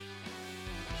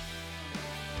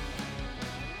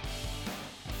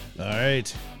All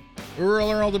right.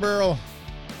 Roller on the barrel.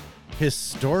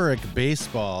 Historic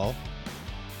baseball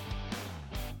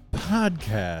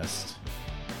podcast.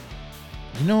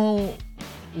 You know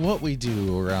what we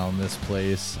do around this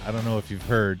place? I don't know if you've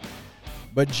heard,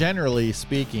 but generally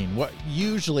speaking, what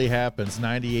usually happens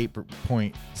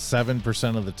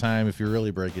 98.7% of the time, if you really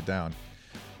break it down,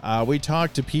 we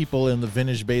talk to people in the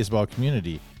vintage baseball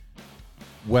community,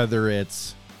 whether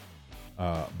it's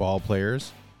ball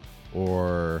players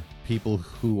or people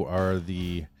who are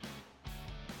the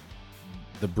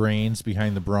brains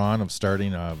behind the brawn of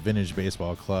starting a vintage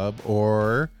baseball club,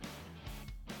 or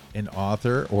an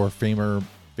author or former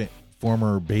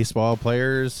baseball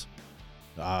players.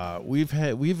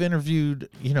 We've interviewed,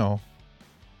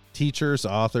 teachers,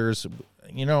 authors.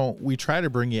 We try to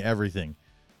bring you everything.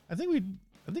 I think we've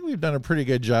done a pretty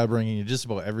good job bringing you just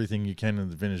about everything you can in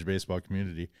the vintage baseball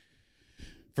community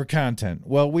for content.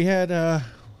 Well, we had a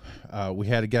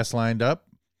guest lined up,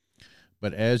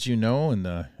 but as you know, in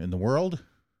the world,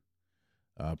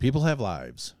 people have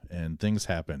lives and things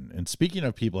happen. And speaking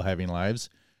of people having lives,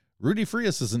 Rudy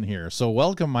Frias isn't here. So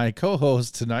welcome my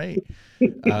co-host tonight,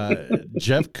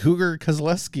 Jeff Cougar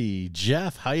Kozlowski.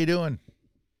 Jeff, how you doing?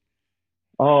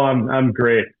 Oh, I'm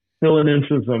great. Filling in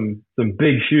some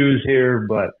big shoes here,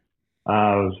 but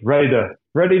I was ready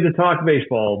to talk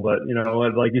baseball. But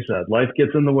like you said, life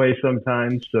gets in the way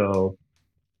sometimes. So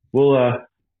we'll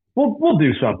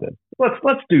do something.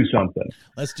 Let's do something.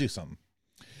 Let's do something.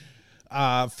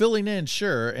 Filling in,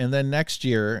 sure. And then next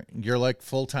year, you're like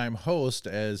full-time host,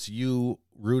 as you,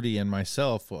 Rudy, and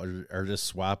myself are just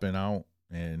swapping out.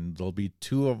 And there'll be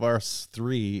two of us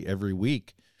three every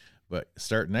week. But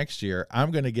start next year,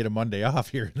 I'm going to get a Monday off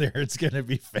here and there. It's going to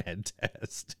be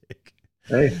fantastic.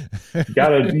 Hey,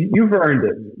 you've earned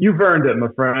it. You've earned it, my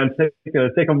friend.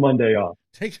 Take a Monday off.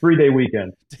 3-day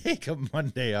weekend. Take a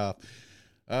Monday off.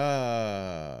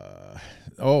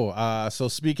 So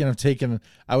speaking of taking,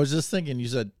 I was just thinking, you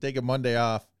said take a Monday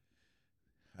off.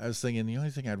 I was thinking the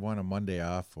only thing I'd want a Monday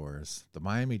off for is the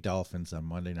Miami Dolphins on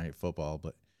Monday Night Football.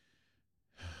 But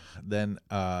then,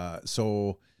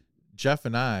 so Jeff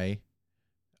and I,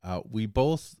 we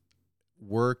both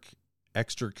work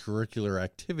extracurricular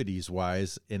activities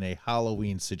wise in a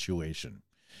Halloween situation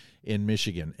in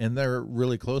Michigan, and they're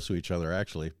really close to each other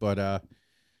actually. But,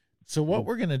 so what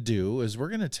we're going to do is we're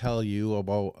going to tell you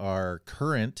about our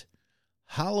current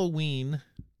Halloween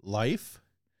life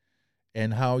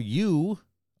and how you,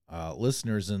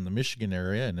 listeners in the Michigan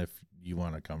area, and if you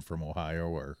want to come from Ohio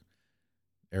or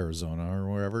Arizona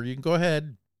or wherever, you can go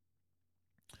ahead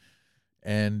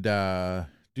and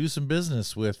do some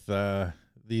business with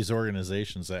these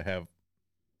organizations that have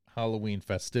Halloween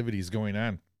festivities going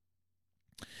on.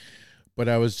 But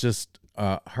I was just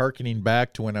hearkening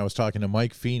back to when I was talking to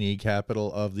Mike Feeney,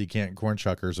 capital of the Canton Corn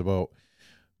Chuckers, about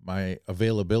my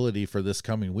availability for this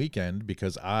coming weekend,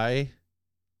 because I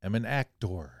am an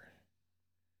actor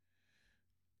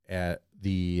at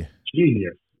the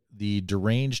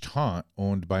Deranged Haunt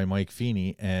owned by Mike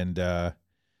Feeney, and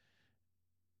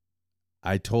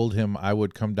I told him I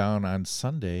would come down on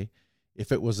Sunday if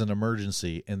it was an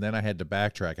emergency, and then I had to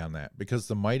backtrack on that because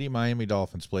the mighty Miami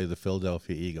Dolphins play the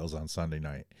Philadelphia Eagles on Sunday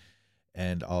night.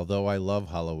 And although I love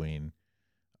Halloween,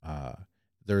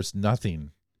 there's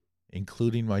nothing,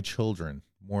 including my children,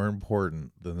 more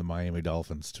important than the Miami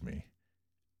Dolphins to me.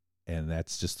 And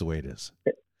that's just the way it is.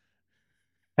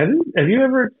 Have you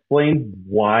ever explained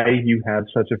why you have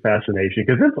such a fascination?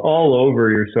 Because it's all over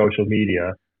your social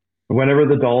media. Whenever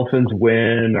the Dolphins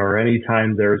win, or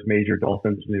anytime there's major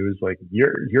Dolphins news, like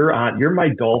you're my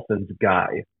Dolphins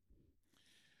guy.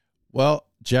 Well,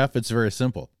 Jeff, it's very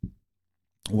simple.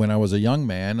 When I was a young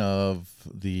man of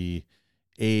the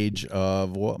age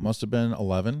of what must have been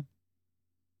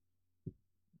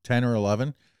 10 or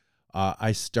 11,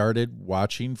 I started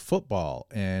watching football.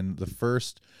 And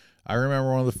I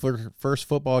remember one of the first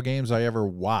football games I ever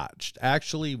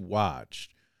actually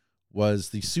watched, was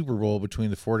the Super Bowl between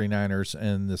the 49ers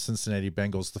and the Cincinnati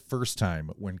Bengals, the first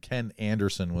time when Ken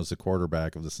Anderson was the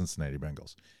quarterback of the Cincinnati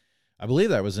Bengals. I believe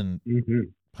that was in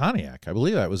Pontiac. I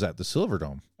believe that was at the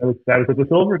Silverdome. That was at the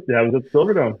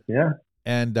Silverdome, yeah.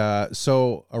 And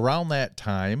so around that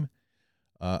time,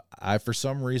 I, for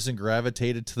some reason,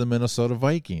 gravitated to the Minnesota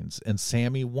Vikings, and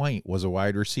Sammy White was a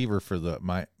wide receiver for the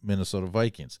Minnesota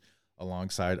Vikings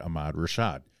alongside Ahmad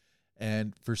Rashad.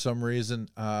 And for some reason,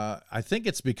 I think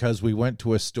it's because we went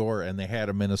to a store and they had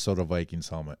a Minnesota Vikings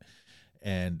helmet.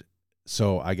 And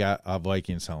so I got a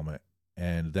Vikings helmet.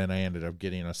 And then I ended up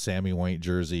getting a Sammy White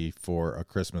jersey for a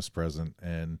Christmas present.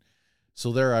 And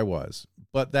so there I was.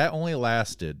 But that only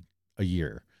lasted a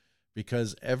year,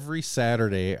 because every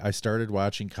Saturday I started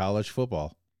watching college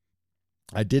football.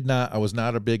 I was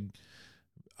not a big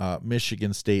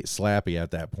Michigan State slappy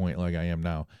at that point like I am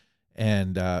now.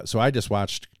 And so I just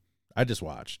watched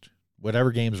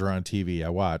whatever games were on TV. I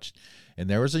watched, and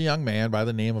there was a young man by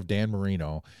the name of Dan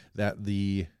Marino that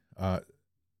the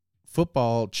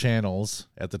football channels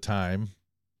at the time,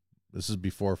 this is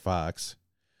before Fox,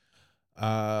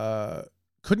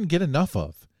 couldn't get enough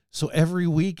of. So every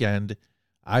weekend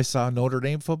I saw Notre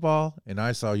Dame football and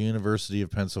I saw University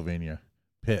of Pennsylvania,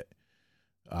 Pitt.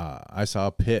 I saw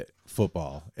Pitt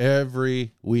football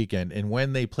every weekend. And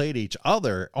when they played each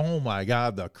other, oh my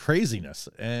God, the craziness.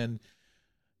 And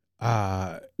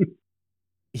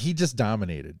he just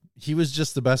dominated. He was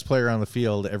just the best player on the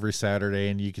field every Saturday,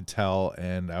 and you could tell.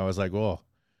 And I was like, well,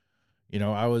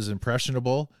 I was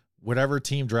impressionable. Whatever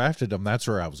team drafted him, that's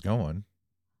where I was going.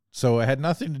 So it had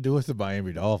nothing to do with the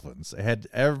Miami Dolphins. It had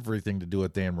everything to do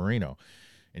with Dan Marino.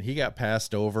 And he got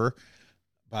passed over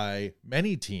by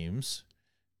many teams,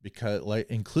 because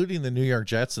including the New York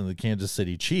Jets and the Kansas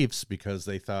City Chiefs, because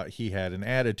they thought he had an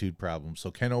attitude problem. So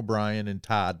Ken O'Brien and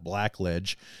Todd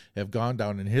Blackledge have gone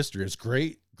down in history as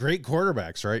great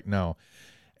quarterbacks right now.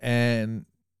 And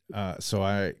so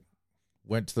I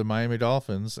went to the Miami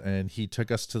Dolphins, and he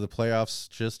took us to the playoffs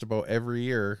just about every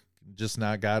year. Just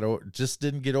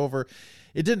didn't get over.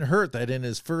 It didn't hurt that in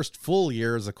his first full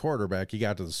year as a quarterback, he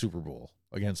got to the Super Bowl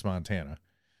against Montana.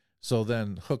 So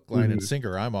then hook, line, and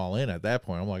sinker, I'm all in at that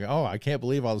point. I'm like, oh, I can't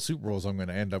believe all the Super Bowls I'm going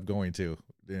to end up going to,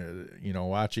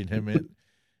 watching him.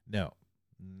 No,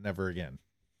 never again.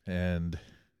 And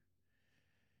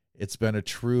it's been a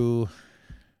true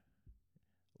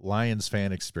Lions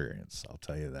fan experience. I'll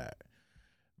tell you that.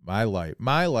 My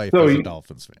life as a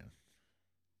Dolphins fan.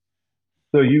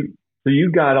 So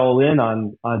you got all in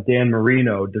on Dan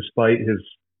Marino despite his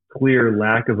clear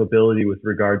lack of ability with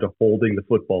regard to holding the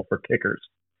football for kickers.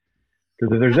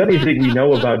 Because if there's anything we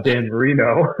know about Dan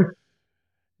Marino,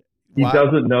 he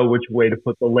doesn't know which way to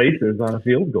put the laces on a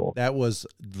field goal. That was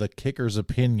the kicker's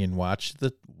opinion. Watch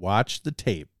the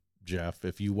tape, Jeff.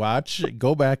 If you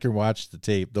go back and watch the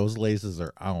tape, those laces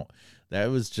are out.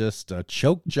 That was just a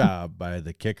choke job by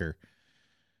the kicker.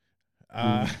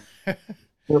 Settle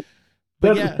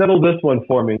this one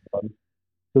for me,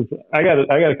 because I got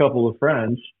a couple of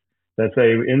friends that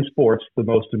say in sports the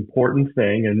most important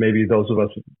thing, and maybe those of us,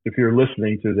 if you're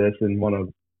listening to this and want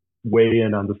to weigh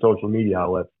in on the social media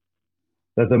outlets,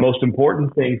 that the most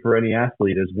important thing for any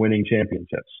athlete is winning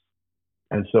championships.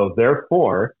 And so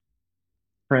therefore,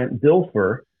 Trent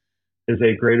Dilfer is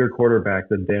a greater quarterback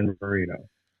than Dan Marino.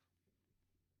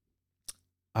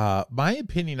 My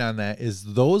opinion on that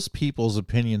is those people's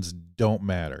opinions don't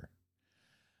matter.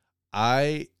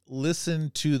 I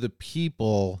listen to the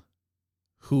people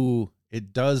who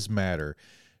it does matter.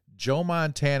 Joe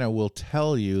Montana will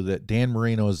tell you that Dan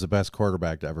Marino is the best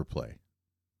quarterback to ever play.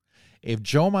 If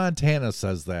Joe Montana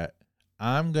says that,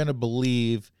 I'm going to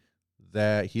believe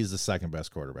that he's the second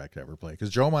best quarterback to ever play,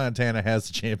 because Joe Montana has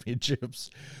the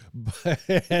championships. But,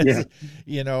 and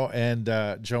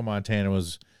Joe Montana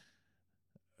was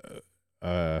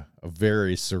a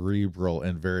very cerebral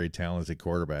and very talented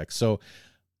quarterback. So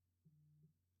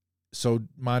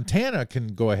Montana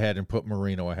can go ahead and put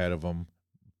Marino ahead of him,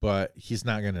 but he's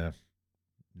not going to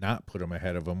not put him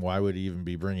ahead of him. Why would he even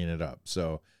be bringing it up?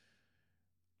 So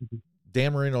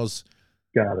Dan Marino's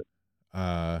got it.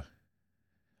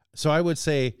 So I would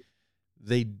say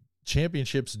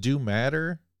championships do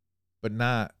matter, but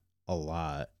not a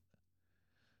lot.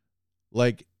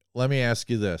 Like, let me ask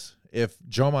you this. If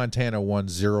Joe Montana won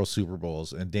 0 Super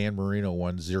Bowls and Dan Marino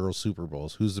won 0 Super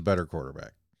Bowls, who's the better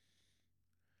quarterback?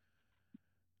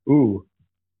 Ooh,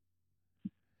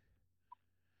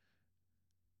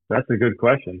 that's a good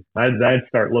question. I'd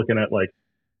start looking at, like,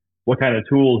 what kind of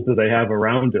tools do they have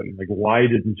around him? Like, why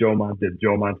did Joe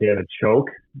Montana choke,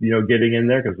 getting in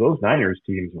there? Because those Niners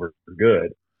teams were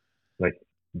good. Like,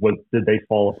 what did they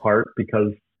fall apart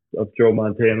because of Joe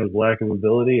Montana's lack of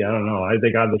ability? I don't know. I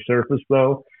think on the surface,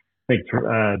 though, I think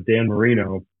Dan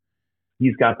Marino,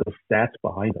 he's got the stats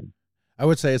behind him. I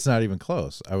would say it's not even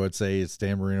close. I would say it's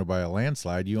Dan Marino by a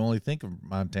landslide. You only think of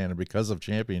Montana because of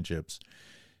championships.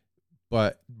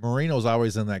 But Marino's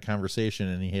always in that conversation,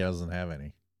 and he doesn't have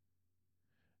any.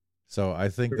 So I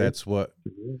think that's what.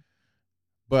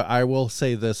 But I will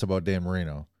say this about Dan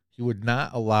Marino. He would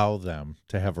not allow them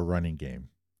to have a running game.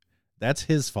 That's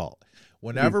his fault.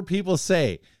 Whenever people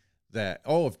say that,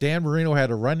 if Dan Marino had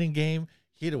a running game,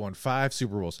 he'd have won 5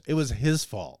 Super Bowls. It was his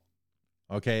fault.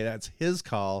 Okay, that's his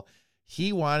call.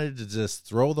 He wanted to just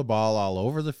throw the ball all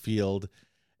over the field,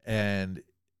 and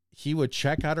he would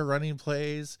check out of running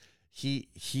plays. He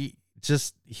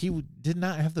just he did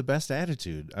not have the best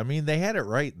attitude. I mean, they had it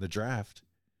right in the draft.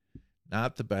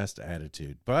 Not the best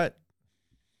attitude, but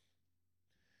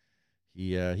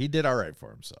he did all right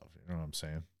for himself. You know what I'm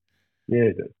saying? Yeah,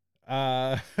 he did.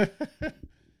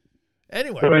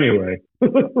 Anyway. So anyway,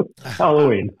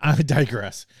 Halloween. I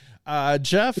digress.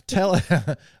 Jeff,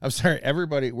 I'm sorry,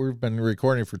 everybody, we've been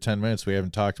recording for 10 minutes. We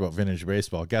haven't talked about vintage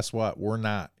baseball. Guess what? We're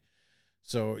not.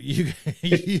 So you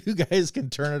guys can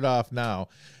turn it off now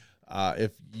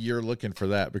if you're looking for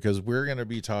that, because we're going to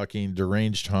be talking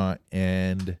Deranged Haunt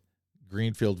and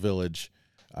Greenfield Village.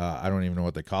 I don't even know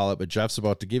what they call it, but Jeff's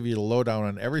about to give you the lowdown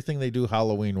on everything they do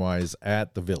Halloween-wise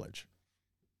at the Village.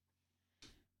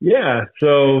 Yeah,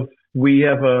 so we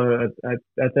have at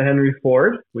the Henry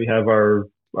Ford, we have our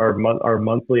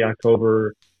monthly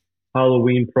October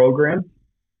Halloween program.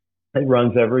 It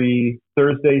runs every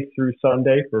Thursday through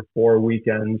Sunday for 4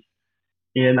 weekends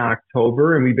in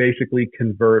October, and we basically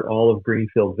convert all of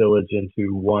Greenfield Village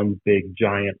into one big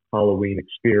giant Halloween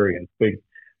experience, big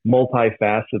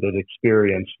multifaceted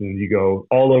experience. And you go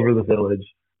all over the village,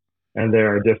 and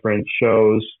there are different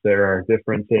shows, there are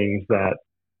different things that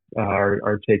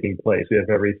are taking place. We have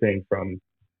everything from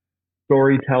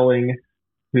storytelling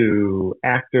to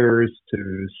actors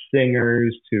to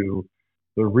singers to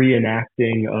the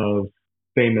reenacting of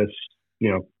famous,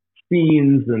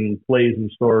 scenes and plays and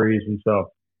stories. And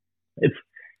so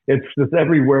it's just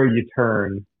everywhere you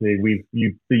turn.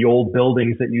 The old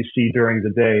buildings that you see during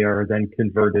the day are then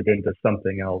converted into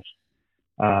something else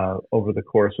over the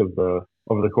course of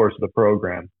the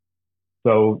program.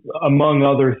 So among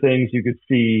other things, you could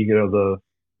see,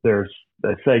 there's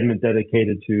a segment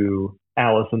dedicated to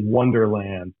Alice in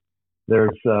Wonderland.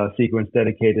 There's a sequence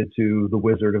dedicated to The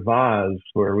Wizard of Oz,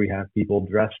 where we have people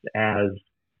dressed as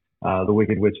the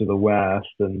Wicked Witch of the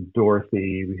West and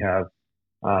Dorothy. We have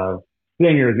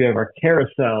singers. We have our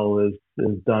carousel is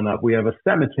done up. We have a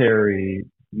cemetery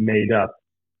made up.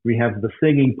 We have the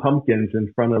singing pumpkins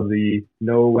in front of the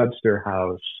Noah Webster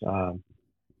house.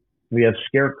 We have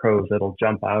scarecrows that'll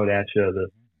jump out at you.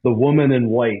 The Woman in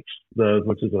White,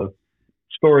 which is a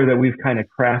story that we've kind of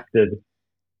crafted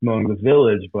among the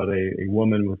village, but a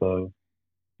woman with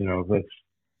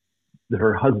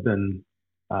her husband,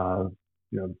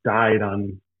 died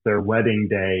on their wedding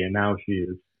day, and now she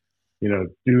is,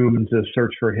 doomed to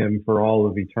search for him for all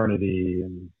of eternity,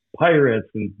 and pirates,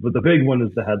 but the big one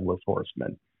is the Headless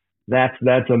Horseman. That's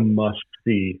a must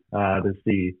see to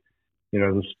see.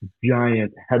 This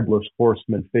giant headless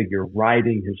horseman figure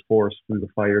riding his horse through the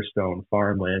Firestone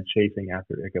farmland, chasing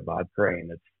after Ichabod Crane.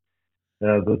 It's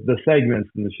the segments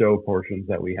and the show portions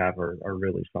that we have are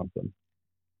really something.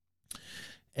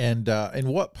 And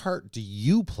what part do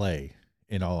you play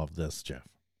in all of this, Jeff?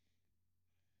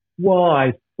 Well,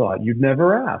 I thought you'd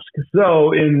never ask.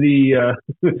 So in the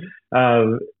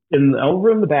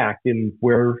over in the back, in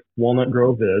where Walnut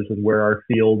Grove is and where our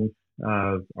fields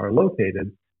are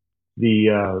located,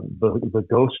 the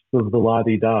ghosts of the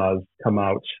La-Di-Das come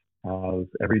out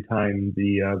every time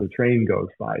the train goes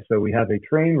by. So we have a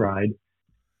train ride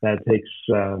that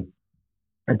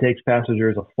takes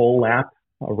passengers a full lap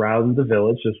around the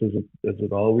village, just as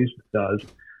it always does.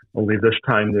 Only this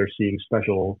time they're seeing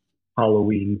special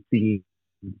Halloween themed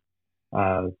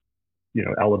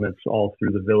elements all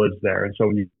through the village there. And so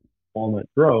when you Walnut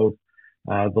Grove,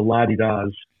 the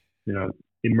La-Di-Das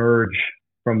emerge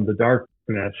from the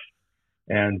darkness,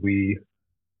 and we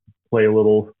play a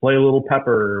little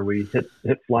pepper. We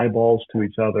hit fly balls to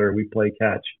each other. We play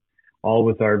catch, all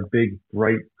with our big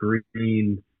bright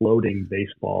green floating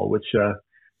baseball. Which,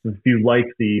 if you like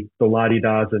the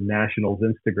La-Di-Das and Nationals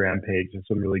Instagram page, there's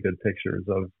some really good pictures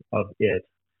of it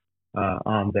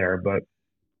on there. But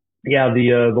yeah,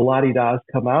 the La-Di-Das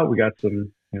come out. We got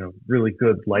some really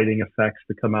good lighting effects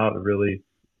to come out and really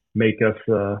make us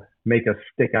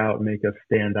stick out, make us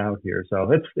stand out here.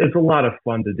 So it's a lot of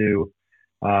fun to do.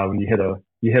 When you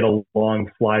hit a long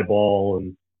fly ball,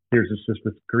 and here's just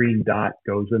this green dot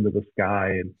goes into the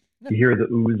sky, and you hear the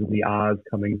oohs and the ahs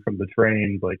coming from the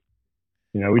train. Like,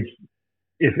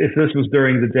 if this was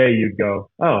during the day, you'd go,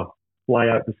 oh, fly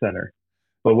out to center.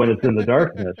 But when it's in the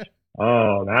darkness,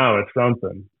 oh, now it's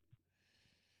something.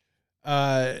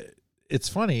 It's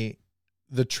funny.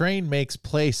 The train makes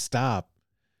play stop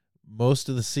most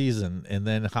of the season, and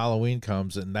then Halloween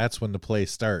comes, and that's when the play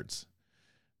starts.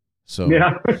 So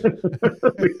yeah.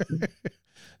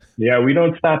 Yeah, we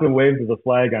don't stop and wave to the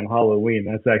flag on Halloween.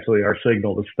 That's actually our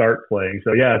signal to start playing.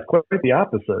 So yeah, it's quite the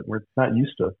opposite. We're not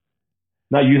used to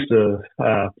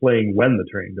playing when the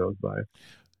train goes by.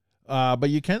 But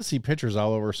you can see pictures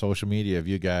all over social media of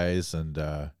you guys, and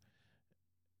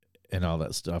and all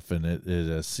that stuff. And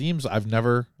it seems I've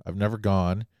never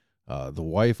gone. The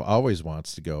wife always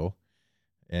wants to go,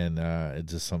 and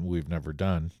it's just something we've never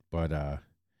done. But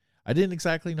I didn't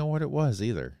exactly know what it was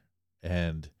either.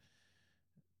 And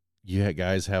you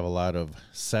guys have a lot of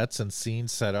sets and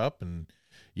scenes set up, and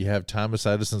you have Thomas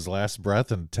Edison's last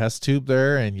breath and test tube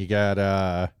there, and you got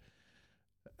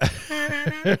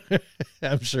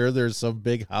I'm sure there's some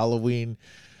big Halloween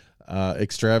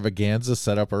extravaganza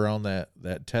set up around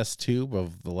that test tube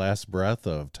of the last breath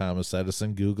of Thomas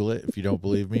Edison. Google it if you don't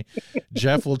believe me.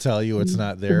 Jeff will tell you it's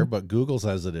not there, but Google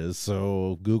says it is,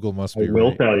 so Google must be right. I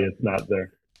will tell you it's not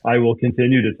there. I will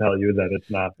continue to tell you that it's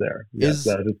not there. Yes,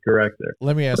 that is correct there.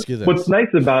 Let me ask you this. What's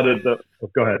nice about it, though,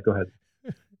 go ahead.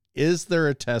 Is there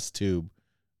a test tube,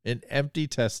 an empty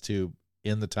test tube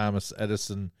in the Thomas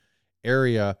Edison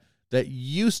area that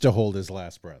used to hold his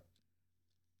last breath?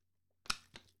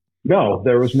 No,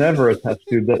 there was never a test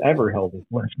tube that ever held his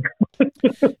last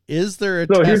breath. Is there a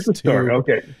so test here's the story. tube?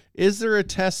 Okay. Is there a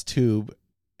test tube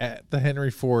at the Henry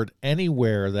Ford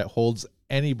anywhere that holds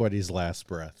anybody's last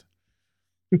breath?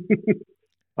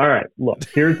 All right, look,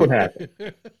 here's what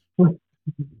happened.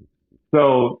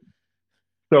 So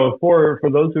for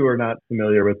those who are not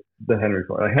familiar with the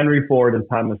Henry Ford and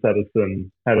Thomas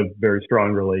Edison had a very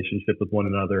strong relationship with one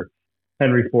another.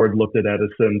 Henry Ford looked at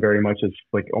Edison very much as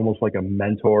like almost like a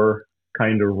mentor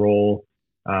kind of role.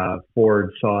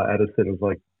 Ford saw Edison as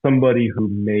like somebody who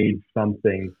made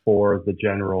something for the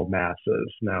general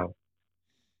masses. Now,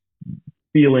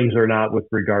 feelings are not with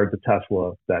regard to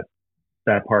Tesla.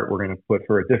 That part we're going to put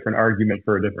for a different argument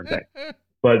for a different day.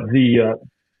 But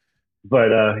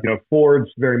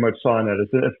Ford's very much saw in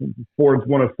Edison.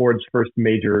 One of Ford's first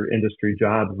major industry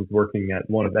jobs was working at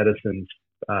one of Edison's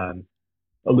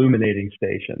illuminating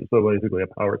stations, so basically a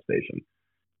power station.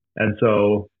 And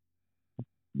so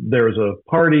there was a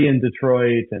party in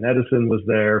Detroit, and Edison was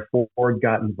there. Ford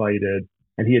got invited,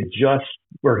 and he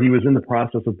was in the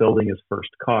process of building his first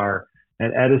car,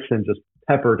 and Edison just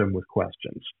peppered him with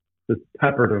questions. Just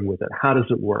peppered him with it. How does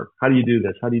it work? How do you do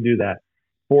this? How do you do that?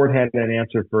 Ford had an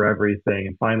answer for everything,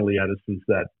 and finally Edison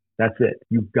said, "That's it.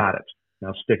 You've got it.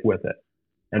 Now stick with it."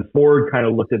 And Ford kind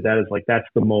of looked at that as like, that's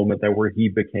the moment where he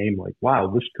became like, wow,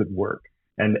 this could work.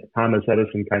 And Thomas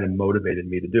Edison kind of motivated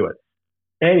me to do it.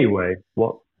 Anyway,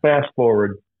 well, fast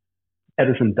forward,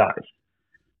 Edison dies.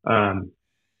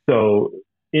 So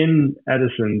in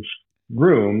Edison's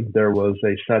room, there was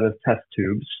a set of test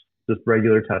tubes, just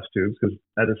regular test tubes, because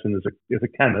Edison is a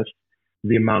chemist.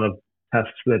 The amount of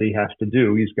tests that he has to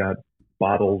do, he's got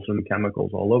bottles and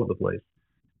chemicals all over the place.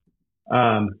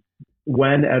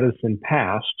 When Edison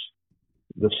passed,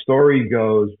 the story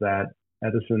goes that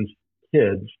Edison's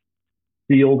kids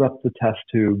sealed up the test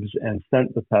tubes and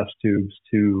sent the test tubes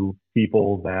to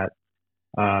people that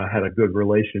had a good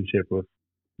relationship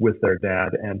with their dad,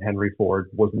 and Henry Ford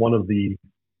was one of the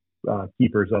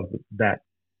keepers of that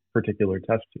particular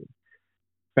test tube.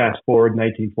 Fast forward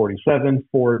 1947,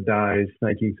 Ford dies.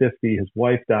 1950, his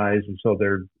wife dies, and so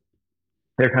they're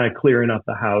kind of clearing up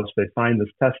the house. They find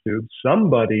this test tube.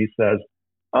 Somebody says,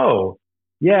 "Oh,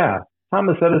 yeah,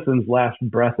 Thomas Edison's last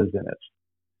breath is in it,"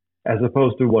 as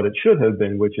opposed to what it should have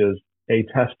been, which is a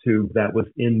test tube that was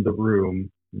in the room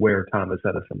where Thomas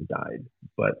Edison died.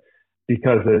 But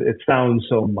because it sounds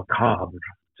so macabre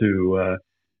to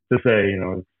say,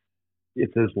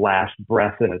 it's his last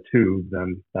breath in a tube,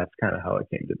 then that's kind of how it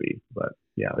came to be. But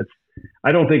yeah,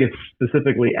 I don't think it's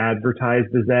specifically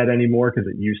advertised as that anymore, because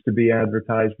it used to be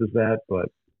advertised as that. But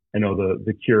I know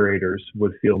the curators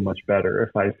would feel much better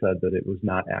if I said that it was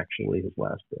not actually his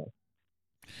last breath.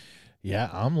 Yeah,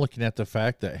 I'm looking at the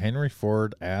fact that Henry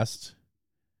Ford asked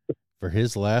for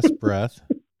his last breath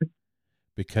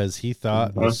because he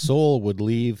thought the soul would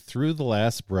leave through the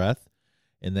last breath,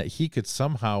 and that he could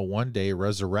somehow one day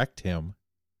resurrect him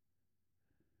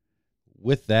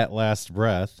with that last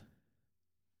breath,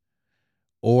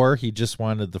 or he just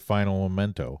wanted the final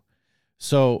memento.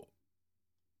 So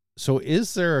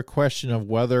is there a question of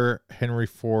whether Henry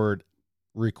Ford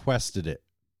requested it?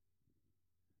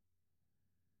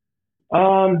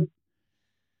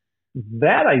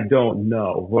 That I don't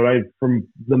know. From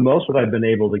the most that I've been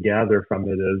able to gather from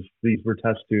it is these were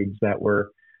test tubes that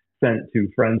were sent to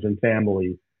friends and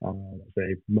family as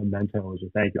a memento, as a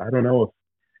thank you. I don't know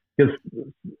because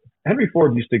Henry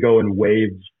Ford used to go in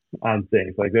waves on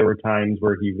things. Like there were times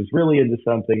where he was really into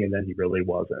something and then he really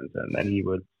wasn't. And then he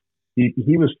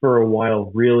was for a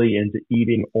while really into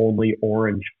eating only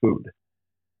orange food.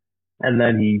 And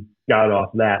then he got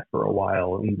off that for a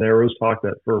while. And there was talk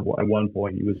that at one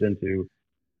point he was into,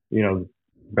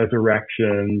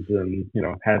 resurrections and,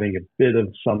 having a bit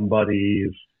of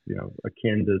somebody's,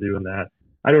 akin to doing that.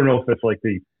 I don't know if it's like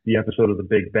the episode of The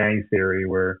Big Bang Theory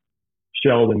where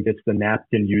Sheldon gets the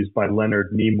napkin used by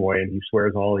Leonard Nimoy, and he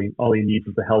swears all he needs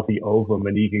is a healthy ovum,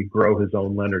 and he can grow his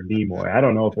own Leonard Nimoy. I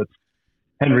don't know if it's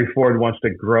Henry Ford wants to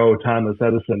grow Thomas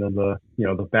Edison in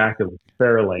the back of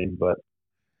Fairlane, but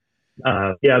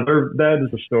that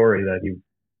is a story that he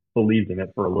believed in it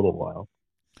for a little while.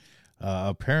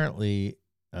 Apparently,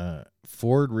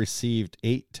 Ford received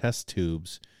 8 test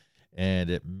tubes, and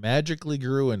it magically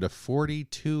grew into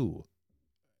 42,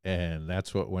 and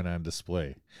that's what went on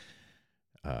display.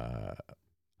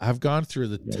 I've gone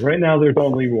through right now there's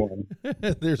only one.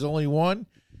 There's only one.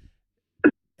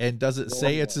 And does it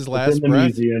say it's his last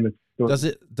breath? Museum. Does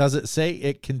it say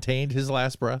it contained his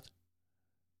last breath?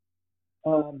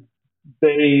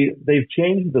 They've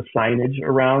changed the signage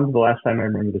around. The last time I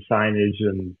remember the signage,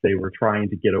 and they were trying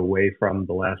to get away from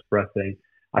the last breath thing.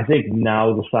 I think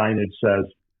now the signage says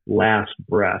last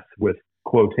breath with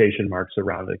quotation marks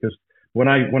around it. Because when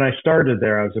I started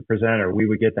there, I was a presenter. We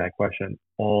would get that question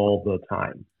all the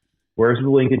time. Where's the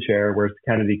Lincoln chair? Where's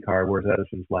the Kennedy car? Where's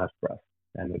Edison's last breath?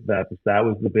 And that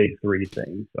was the big 3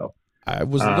 things. So I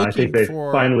was looking I think they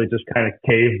finally just kind of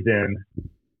caved in.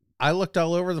 I looked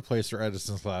all over the place for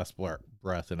Edison's last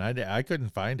breath, and I couldn't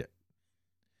find it.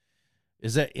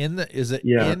 Is it in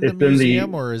the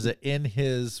museum or is it in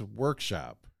his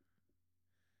workshop?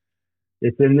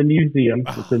 It's in the museum.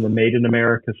 Oh. It's in the Made in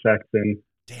America section.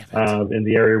 Damn it. In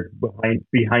the area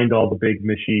behind all the big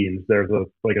machines. There's a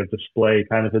display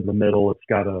kind of in the middle.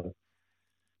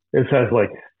 It says like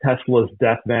Tesla's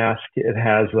death mask. It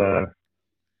has a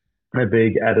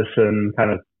big Edison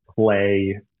kind of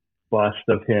clay bust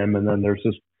of him, and then there's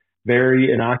this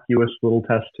very innocuous little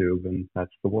test tube, and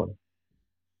that's the one.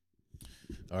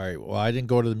 All right. Well, I didn't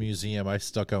go to the museum. I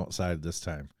stuck outside this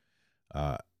time.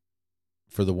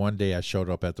 For the one day I showed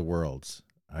up at the Worlds,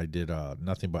 I did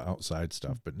nothing but outside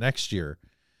stuff. But next year,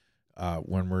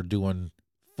 when we're doing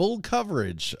full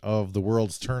coverage of the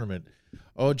Worlds tournament,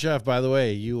 oh, Jeff, by the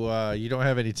way, you don't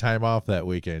have any time off that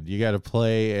weekend. You got to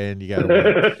play and you got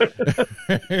to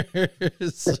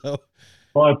win. So.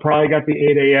 Well, I probably got the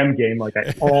 8 a.m. game like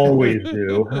I always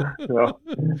do. So.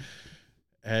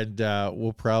 And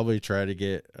we'll probably try to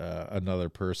get another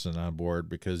person on board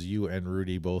because you and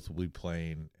Rudy both will be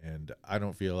playing, and I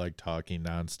don't feel like talking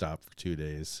nonstop for 2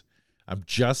 days. I'm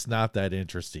just not that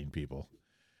interesting, people.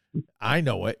 I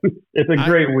know it. It's a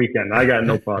great weekend. I got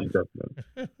no problem with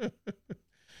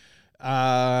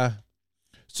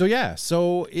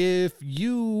So if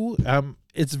you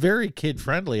it's very kid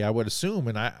friendly, I would assume,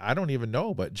 and I don't even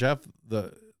know, but Jeff,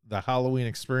 the Halloween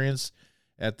experience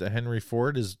at the Henry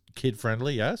Ford is kid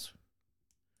friendly, yes?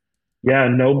 Yeah,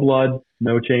 no blood,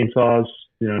 no chainsaws,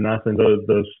 nothing.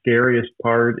 The scariest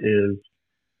part is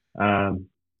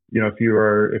if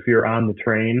you're on the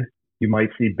train, you might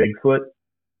see Bigfoot.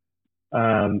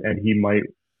 And he might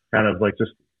kind of like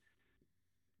just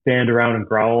stand around and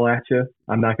growl at you.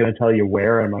 I'm not going to tell you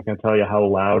where. I'm not going to tell you how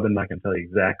loud. I'm not going to tell you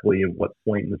exactly at what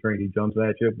point in the train he jumps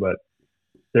at you. But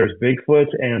there's Bigfoot,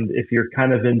 and if you're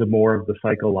kind of into more of the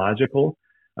psychological,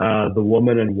 the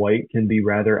woman in white can be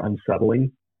rather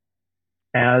unsettling,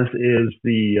 as is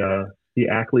the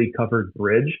Ackley covered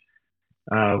bridge.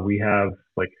 We have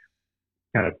like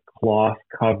kind of cloth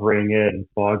covering it and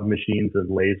fog machines and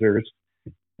lasers.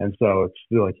 And so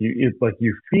it's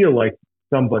you feel like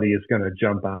somebody is going to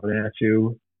jump out at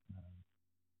you,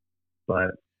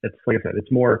 but it's like I said,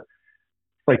 it's more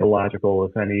psychological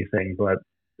if anything. But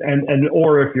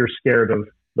or if you're scared of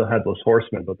the headless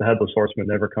horseman, but the headless horseman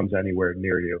never comes anywhere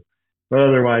near you. But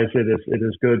otherwise, it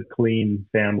is good, clean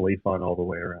family fun all the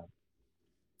way around.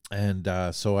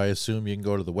 And so I assume you can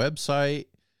go to the website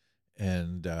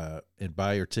and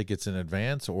buy your tickets in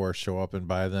advance or show up and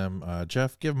buy them.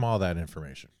 Jeff, give them all that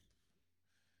information.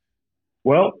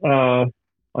 Well,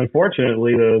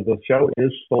 unfortunately, the show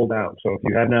is sold out. So if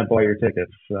you have not bought your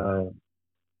tickets,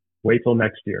 wait till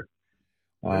next year.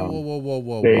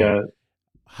 Whoa.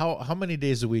 How many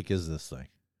days a week is this thing?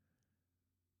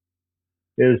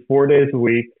 It is 4 days a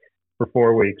week for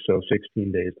 4 weeks, so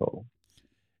 16 days total.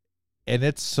 And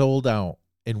it's sold out.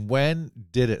 And when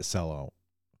did it sell out?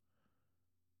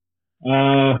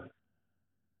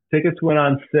 Tickets went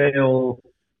on sale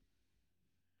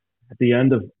at the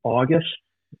end of August.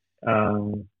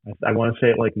 I want to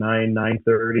say at like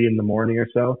 9:30 in the morning or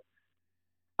so.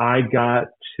 I got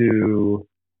to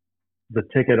the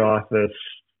ticket office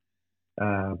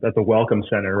at the Welcome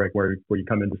Center, right where you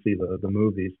come in to see the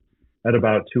movies, at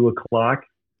about 2:00,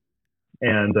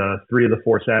 and 3 of the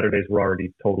 4 Saturdays were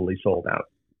already totally sold out.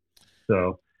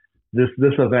 So this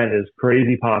event is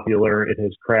crazy popular. It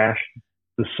has crashed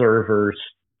the servers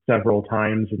several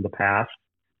times in the past.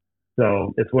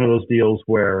 So it's one of those deals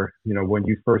where, when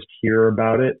you first hear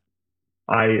about it,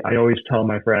 I always tell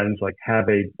my friends, like, have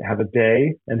a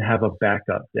day and have a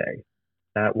backup day.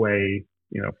 That way,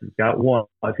 if you've got one,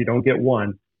 if you don't get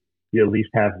one, you at least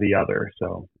have the other.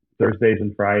 So Thursdays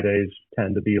and Fridays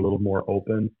tend to be a little more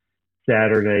open.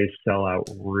 Saturdays sell out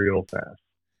real fast.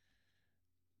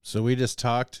 So we just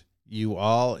talked you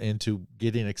all into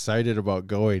getting excited about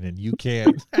going, and you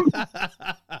can't.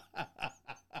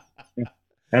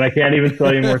 And I can't even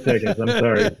sell you more tickets. I'm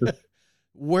sorry.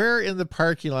 Where in the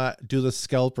parking lot do the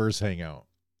scalpers hang out?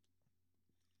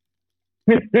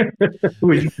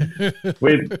 we,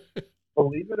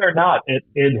 believe it or not, it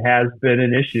has been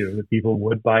an issue that people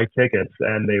would buy tickets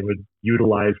and they would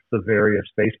utilize the various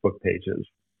Facebook pages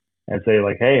and say,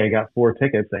 like, hey, I got 4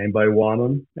 tickets. Anybody want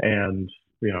them? And,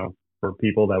 for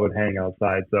people that would hang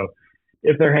outside. So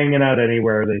if they're hanging out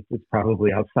anywhere, it's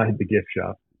probably outside the gift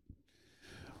shop.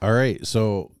 All right.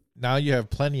 So now you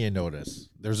have plenty of notice.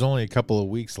 There's only a couple of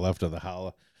weeks left of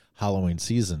the Halloween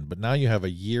season, but now you have a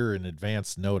year in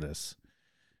advance notice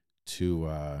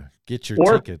to get your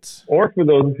tickets. Or for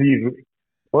those of you,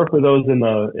 or for those in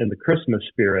the Christmas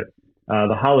spirit,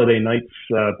 the Holiday Nights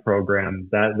program,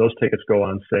 those tickets go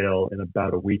on sale in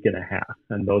about a week and a half,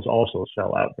 and those also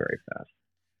sell out very fast.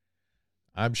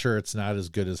 I'm sure it's not as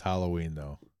good as Halloween,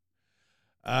 though.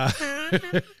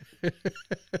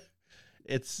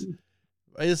 Is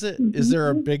there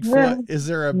a Bigfoot? Is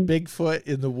there a Bigfoot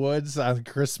in the woods on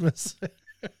Christmas?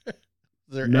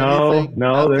 There's no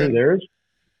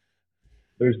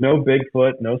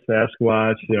Bigfoot, no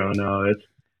Sasquatch. No,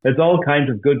 it's all kinds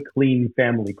of good, clean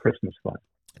family Christmas fun.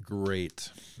 Great.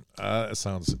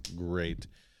 Sounds great.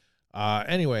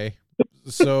 Anyway,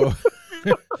 so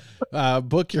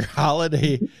book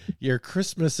your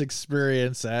Christmas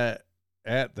experience at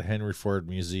the Henry Ford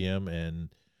Museum and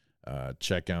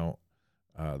check out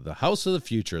the House of the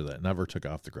Future that never took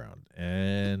off the ground.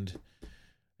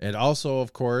 And also,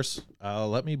 of course,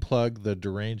 let me plug the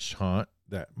Deranged Haunt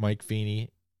that Mike Feeney,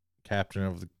 captain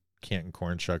of the Canton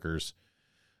Cornshuckers,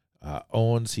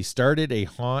 owns. He started a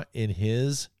haunt in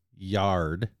his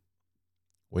yard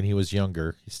when he was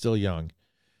younger. He's still young.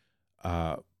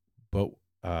 But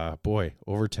boy,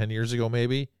 over 10 years ago,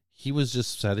 maybe, he was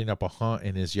just setting up a haunt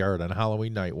in his yard on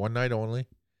Halloween night, one night only.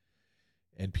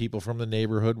 And people from the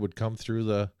neighborhood would come through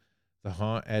the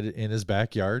haunt in his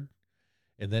backyard.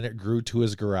 And then it grew to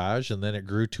his garage, and then it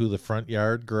grew to the front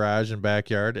yard, garage, and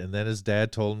backyard. And then his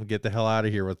dad told him to get the hell out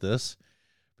of here with this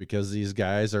because these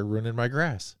guys are ruining my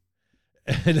grass.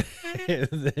 And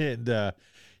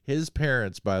his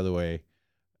parents, by the way,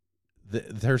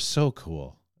 they're so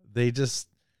cool. They're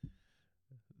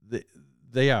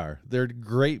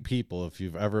great people if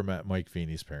you've ever met Mike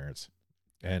Feeney's parents.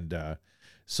 And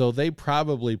so they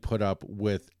probably put up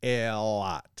with a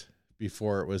lot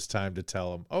before it was time to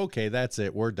tell them, okay, that's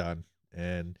it, we're done.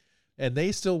 And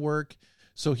they still work.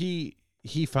 So he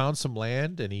found some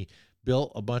land and he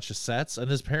built a bunch of sets, and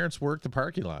his parents worked the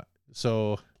parking lot.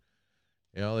 So,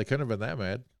 they couldn't have been that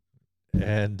mad.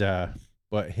 And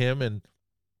but him and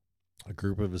a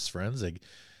group of his friends,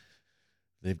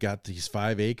 they've got these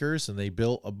 5 acres and they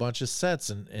built a bunch of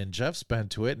sets, and Jeff's been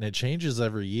to it, and it changes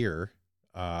every year.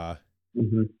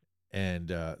 And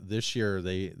this year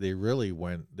they really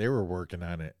they were working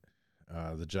on it.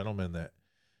 The gentleman that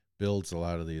builds a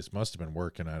lot of these must have been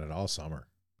working on it all summer,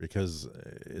 because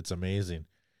it's amazing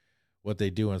what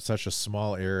they do in such a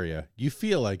small area. You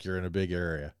feel like you're in a big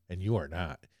area, and you are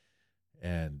not.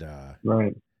 And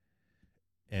right.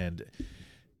 And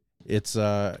it's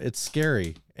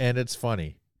scary and it's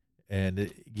funny,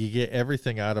 and you get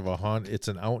everything out of a haunt. It's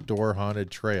an outdoor haunted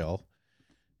trail.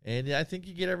 And I think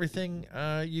you get everything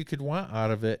you could want out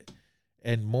of it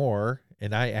and more.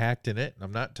 And I act in it.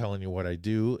 I'm not telling you what I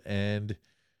do. And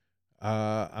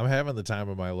I'm having the time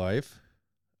of my life.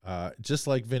 Just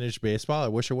like vintage baseball. I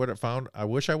wish I would have found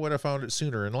it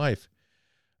sooner in life.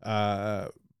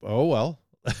 Oh well.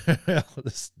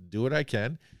 Let's do what I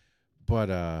can.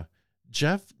 But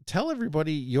Jeff, tell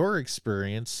everybody your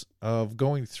experience of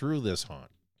going through this haunt.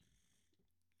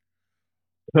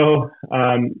 So,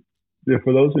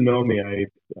 for those who know me,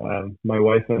 my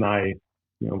wife and I,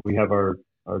 we have our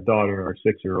daughter, our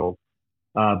 6-year-old,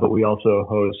 but we also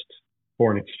host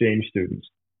foreign exchange students.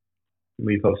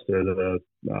 We've hosted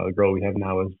the girl we have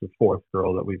now is the 4th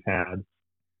girl that we've had.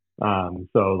 So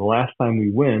the last time we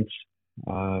went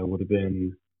would have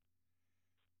been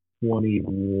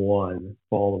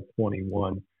fall of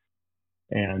 21.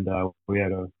 And we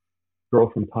had a girl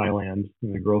from Thailand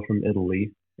and a girl from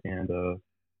Italy and a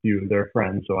few of their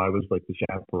friends. So I was like the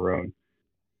chaperone.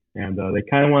 and they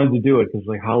kind of wanted to do it because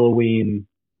like Halloween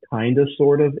kind of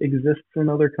sort of exists in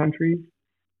other countries,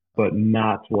 but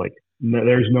not like no,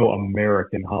 there's no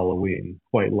American Halloween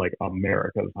quite like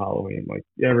America's Halloween. Like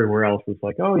everywhere else is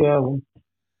like, oh yeah, we'll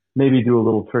maybe do a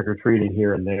little trick or treating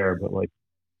here and there, but like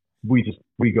we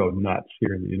go nuts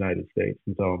here in the United States.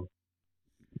 And so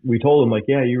we told them like,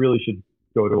 yeah, you really should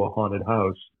go to a haunted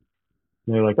house.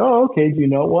 And they're like, oh, okay, do you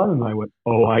know one? And I went,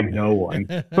 oh, I know one.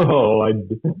 Oh,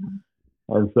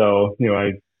 and so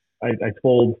I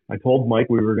told Mike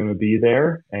we were going to be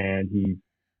there, and he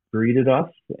greeted us,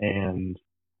 and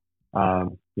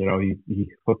he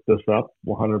hooked us up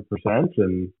 100%.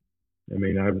 And I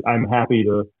mean, I'm happy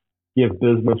to give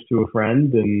business to a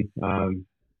friend and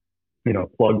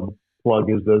plug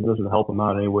his business and help him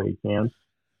out any way he can.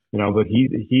 But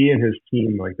he and his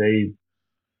team, like they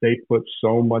put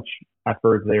so much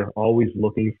effort. They're always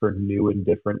looking for new and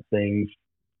different things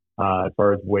as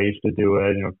far as ways to do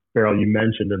it. Farrell, you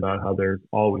mentioned about how they're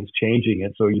always changing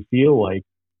it. So you feel like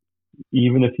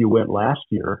even if you went last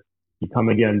year, you come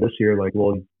again this year, like,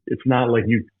 well, it's not like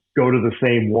you go to the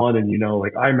same one and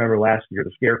like I remember last year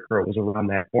the scarecrow was around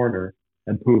that corner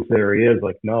and poof, there he is.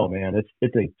 Like, no, man,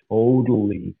 it's a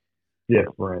totally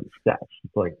different steps.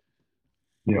 It's like,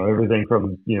 everything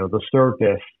from, the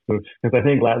circus, because I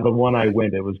think the one I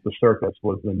went, it was the circus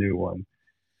was the new one.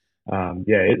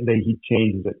 He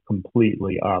changes it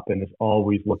completely up and is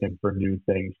always looking for new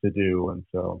things to do. And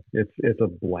so it's a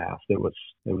blast. It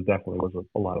definitely was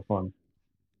a lot of fun.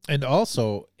 And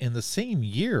also in the same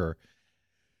year,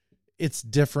 it's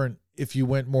different if you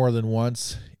went more than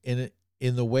once in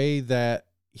the way that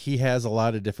he has a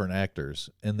lot of different actors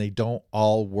and they don't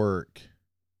all work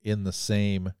in the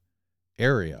same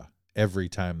area every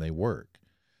time they work.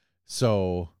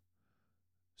 So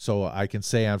I can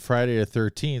say on Friday the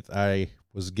 13th, I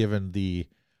was given the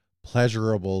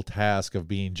pleasurable task of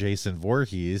being Jason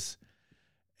Voorhees,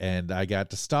 and I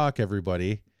got to stalk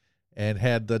everybody and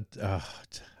had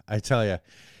I tell you,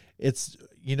 it's,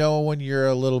 when you're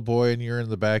a little boy and you're in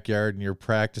the backyard and you're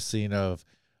practicing of,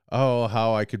 oh,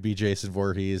 how I could be Jason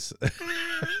Voorhees.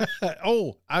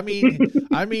 Oh, I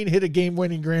mean, hit a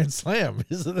game-winning grand slam.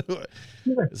 Is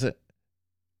it?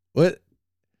 What?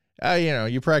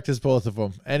 You practice both of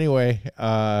them. Anyway,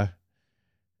 I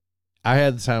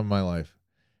had the time of my life,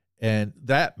 and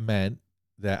that meant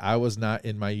that I was not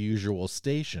in my usual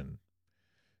station.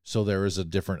 So there was a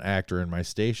different actor in my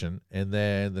station. And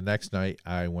then the next night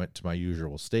I went to my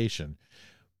usual station.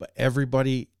 But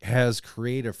everybody has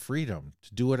creative freedom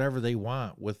to do whatever they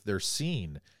want with their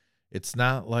scene. It's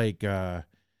not like they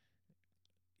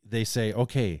say,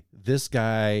 okay, this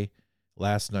guy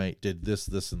last night did this,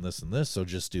 this, and this, and this, so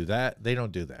just do that. They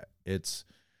don't do that. It's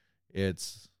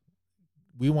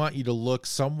we want you to look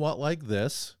somewhat like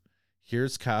this.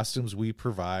 Here's costumes we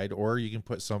provide, or you can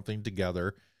put something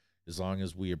together as long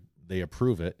as they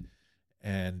approve it.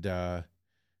 And,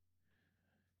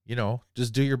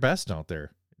 just do your best out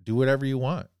there. Do whatever you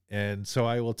want. And so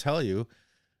I will tell you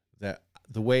that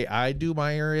the way I do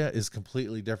my area is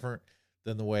completely different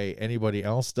than the way anybody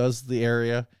else does the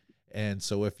area. And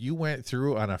so if you went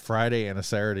through on a Friday and a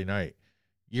Saturday night,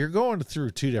 you're going through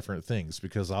two different things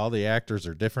because all the actors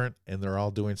are different and they're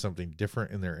all doing something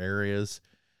different in their areas.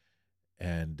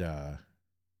 And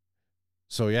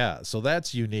so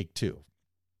that's unique too.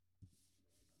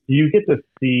 Do you get to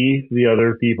see the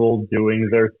other people doing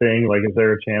their thing? Like, is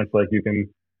there a chance like you can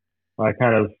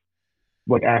kind of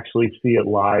like actually see it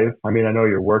live? I mean, I know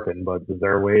you're working, but is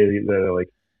there a way that like,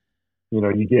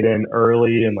 you get in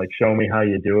early and like show me how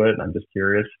you do it? I'm just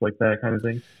curious, like that kind of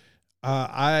thing.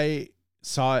 I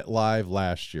saw it live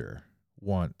last year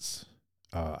once.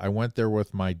 I went there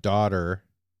with my daughter,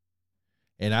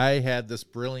 and I had this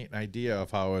brilliant idea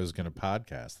of how I was going to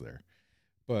podcast there,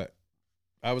 but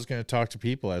I was going to talk to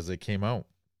people as they came out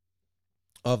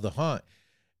of the hunt.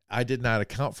 I did not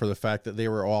account for the fact that they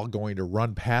were all going to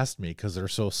run past me because they're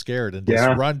so scared and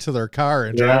just run to their car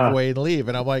and drive away and leave.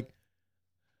 And I'm like,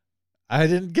 I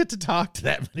didn't get to talk to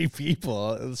that many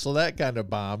people. So that kind of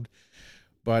bombed,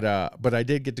 but I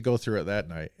did get to go through it that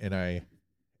night, and I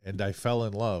fell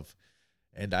in love,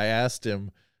 and I asked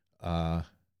him,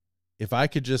 if I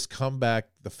could just come back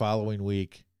the following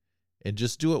week and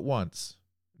just do it once,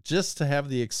 just to have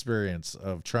the experience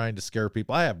of trying to scare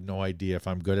people. I have no idea if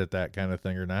I'm good at that kind of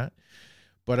thing or not,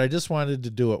 but I just wanted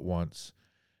to do it once.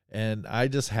 And I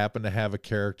just happen to have a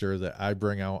character that I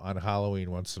bring out on Halloween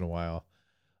once in a while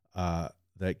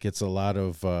that gets a lot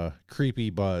of creepy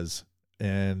buzz.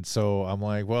 And so I'm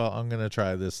like, well, I'm going to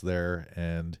try this there.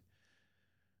 And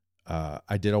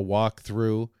I did a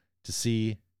walkthrough to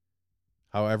see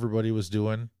how everybody was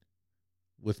doing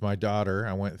with my daughter.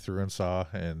 I went through and saw,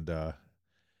 and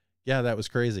yeah, that was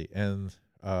crazy. And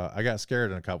I got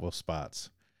scared in a couple of spots,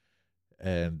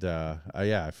 and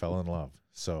I fell in love.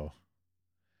 So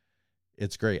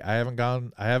it's great. I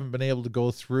haven't been able to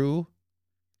go through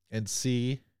and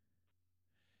see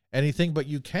anything, but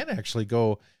you can actually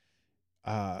go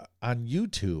on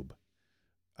YouTube.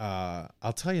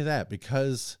 I'll tell you that,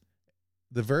 because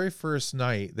the very first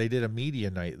night they did a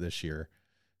media night this year.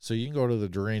 So you can go to the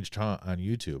Deranged Haunt on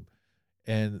YouTube,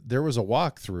 and there was a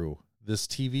walkthrough. This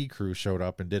TV crew showed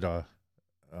up and did a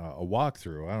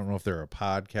walkthrough. I don't know if they're a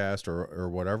podcast or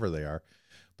whatever they are,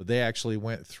 but they actually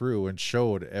went through and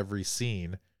showed every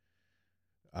scene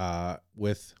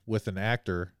with an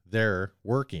actor there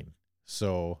working.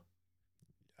 So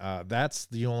that's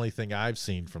the only thing I've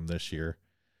seen from this year.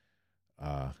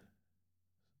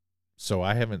 So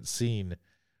I haven't seen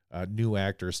new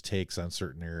actors' takes on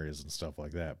certain areas and stuff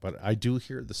like that, but I do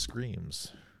hear the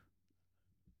screams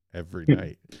every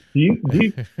night. Do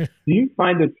you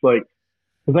find it's like,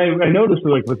 because I noticed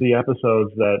like with the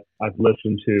episodes that I've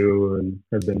listened to and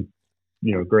have been,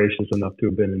 gracious enough to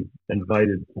have been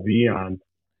invited to be on,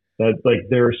 that like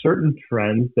there are certain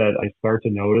trends that I start to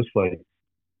notice. Like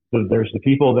there's the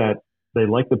people that they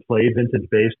like to play vintage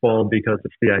baseball because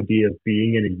it's the idea of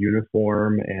being in a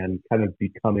uniform and kind of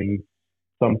becoming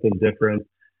something different.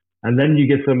 And then you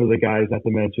get some of the guys, not to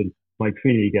mention Mike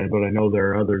Feeney again, but I know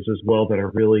there are others as well that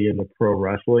are really into pro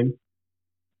wrestling.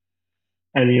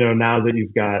 And, now that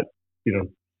you've got,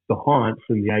 the haunts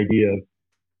and the idea of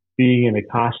being in a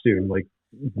costume, like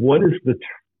what is the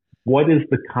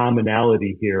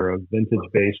commonality here of vintage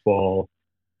baseball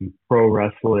and pro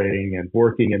wrestling and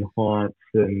working in haunts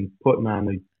and putting on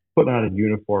a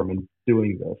uniform and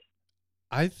doing this?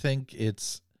 I think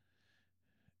it's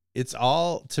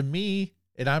all, to me,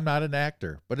 and I'm not an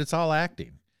actor, but it's all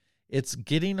acting. It's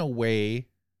getting away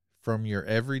from your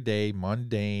everyday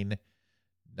mundane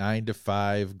 9 to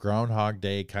 5 Groundhog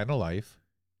Day kind of life.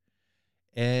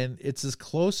 And it's as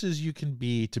close as you can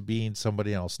be to being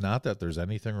somebody else. Not that there's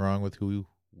anything wrong with who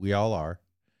we all are,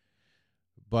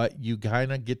 but you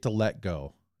kind of get to let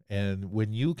go. And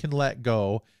when you can let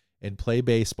go and play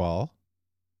baseball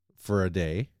for a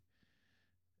day,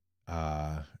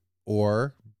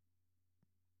 or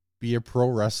be a pro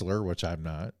wrestler, which I'm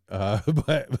not,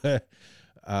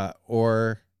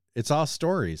 or it's all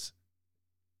stories.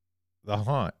 The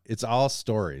haunt, it's all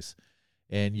stories,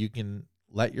 and you can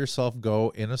let yourself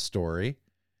go in a story,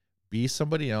 be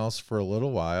somebody else for a little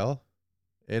while,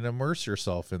 and immerse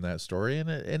yourself in that story. And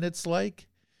it's like,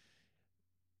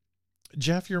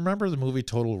 Jeff, you remember the movie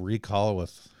Total Recall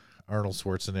with Arnold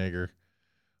Schwarzenegger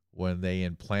when they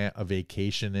implant a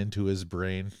vacation into his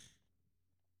brain?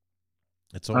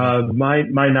 It's only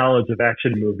my knowledge of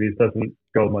action movies doesn't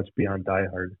go much beyond Die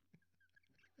Hard.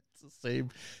 It's the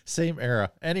same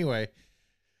era. Anyway,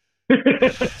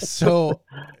 so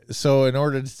in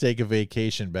order to take a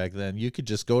vacation back then, you could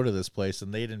just go to this place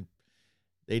and they'd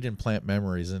plant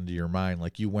memories into your mind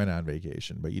like you went on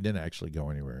vacation, but you didn't actually go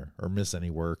anywhere or miss any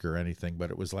work or anything,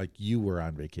 but it was like you were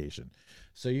on vacation.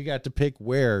 So you got to pick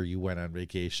where you went on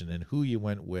vacation and who you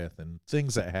went with and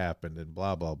things that happened and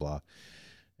blah, blah, blah.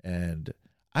 And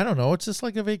I don't know, it's just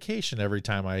like a vacation every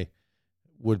time I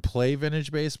would play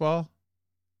vintage baseball,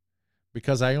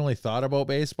 because I only thought about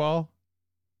baseball,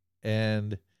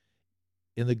 and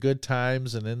in the good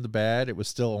times and in the bad, it was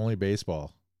still only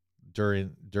baseball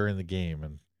during the game.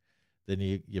 And then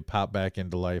you pop back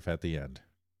into life at the end.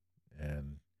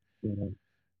 And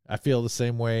I feel the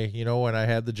same way, when I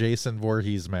had the Jason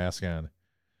Voorhees mask on,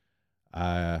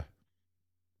 I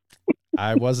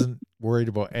wasn't worried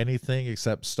about anything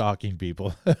except stalking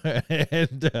people.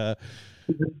 And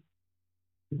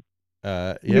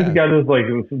You just got this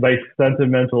nice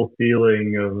sentimental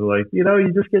feeling of like, you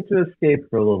just get to escape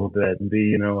for a little bit and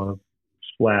be, a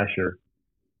splasher.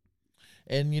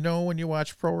 And when you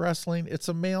watch pro wrestling, it's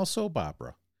a male soap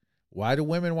opera. Why do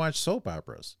women watch soap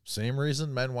operas? Same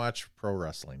reason men watch pro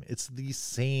wrestling. It's the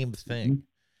same thing.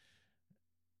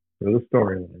 For the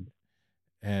storyline.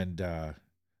 And I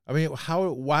mean,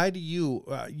 why do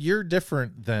you're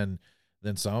different than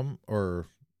some or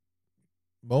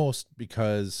most,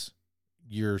 because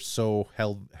you're so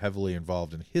heavily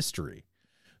involved in history.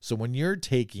 So when you're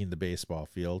taking the baseball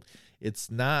field,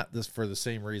 it's not this for the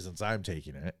same reasons I'm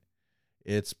taking it.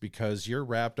 It's because you're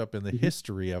wrapped up in the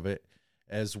history of it,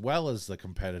 as well as the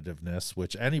competitiveness,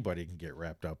 which anybody can get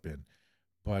wrapped up in.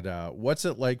 But what's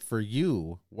it like for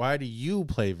you? Why do you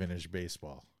play vintage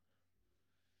baseball?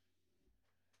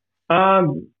 I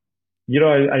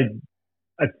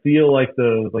feel like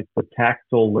the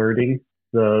tactile learning,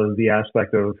 the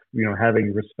aspect of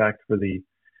having respect for the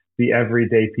the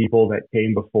everyday people that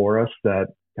came before us that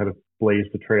kind of blazed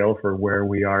the trail for where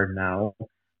we are now,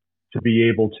 to be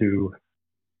able to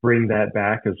bring that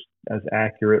back as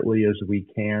accurately as we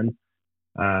can.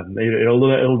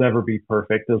 It'll never be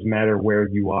perfect. Doesn't matter where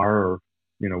you are or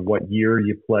what year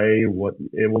you play.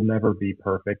 It will never be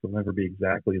perfect. It'll never be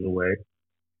exactly the way.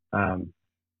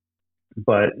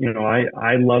 But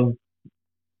I love.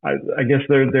 I guess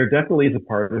there definitely is a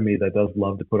part of me that does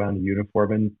love to put on the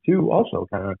uniform and to also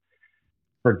kind of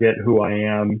forget who I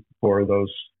am for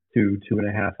those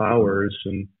 2.5 hours,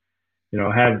 and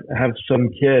have some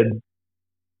kid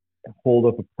hold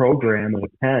up a program and a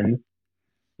pen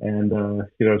and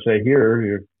say,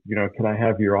 here, can I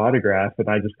have your autograph? And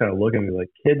I just kind of look at me like,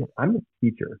 kid, I'm a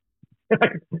teacher.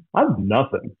 I'm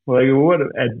nothing. Like what?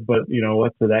 But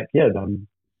what, to that kid, I'm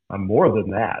more than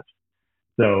that.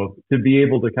 So to be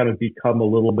able to kind of become a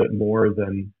little bit more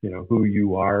than who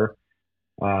you are,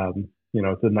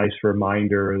 it's a nice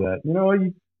reminder that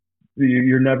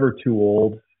you're never too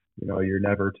old. You're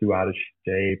never too out of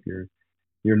shape.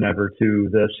 You're never too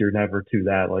this. You're never too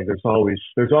that. Like there's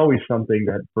always something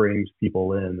that brings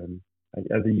people in, and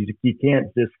I think you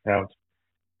can't discount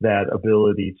that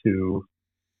ability to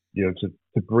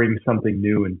to bring something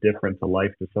new and different to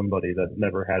life to somebody that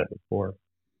never had it before.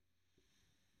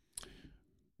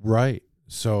 Right.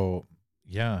 So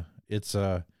yeah, it's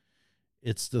the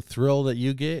thrill that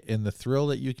you get and the thrill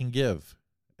that you can give.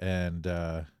 And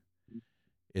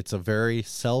it's a very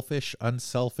selfish,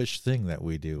 unselfish thing that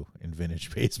we do in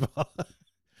vintage baseball.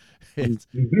 and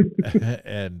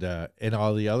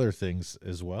all the other things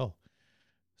as well.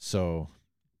 So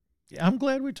yeah, I'm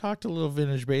glad we talked a little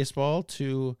vintage baseball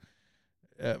to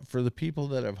for the people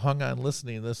that have hung on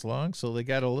listening this long. So they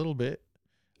got a little bit,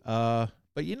 but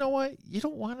you know what? You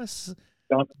don't want us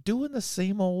doing the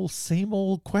same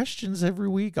old questions every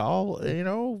week.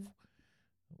 We're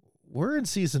in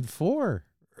season 4.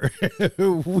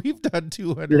 We've done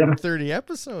 230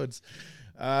 episodes.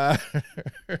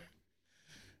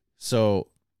 So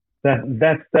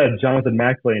that's Jonathan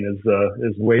McLean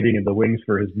is waiting in the wings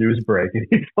for his news break, and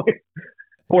he's like,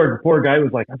 poor guy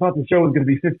was like, I thought the show was going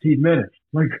to be 15 minutes.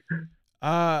 Like,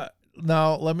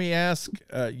 now let me ask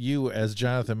you as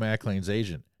Jonathan McLean's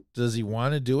agent, does he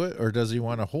want to do it or does he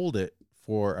want to hold it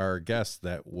for our guests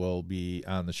that will be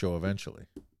on the show eventually?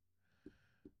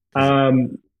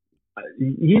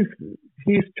 He's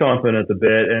chomping at the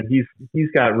bit, and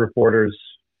he's got reporters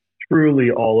truly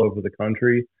all over the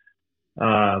country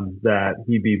that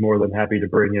he'd be more than happy to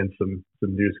bring in some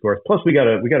news scores. Plus, we got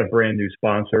a brand new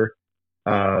sponsor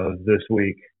this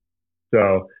week,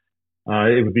 so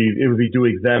it would be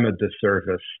doing them a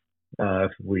disservice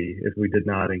if we did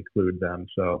not include them.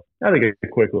 So I think a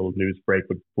quick little news break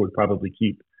would probably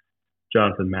keep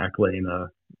Jonathan McLean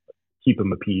keep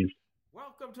him appeased.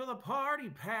 Welcome to the party,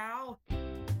 pal.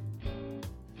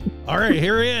 All right,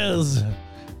 here is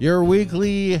your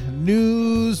weekly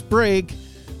news break,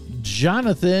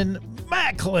 Jonathan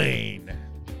McLean.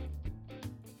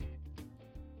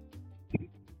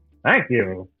 Thank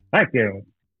you.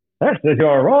 This is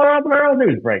your Rotb Barrel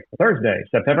News Break for Thursday,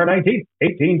 September 19th,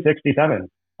 1867.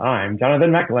 I'm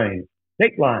Jonathan McLean.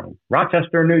 Dateline,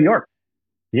 Rochester, New York.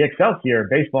 The Excelsior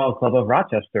Baseball Club of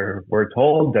Rochester were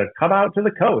told to come out to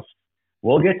the coast.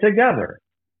 We'll get together,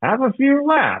 have a few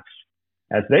laughs,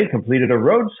 as they completed a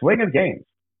road swing of games.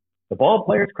 The Ball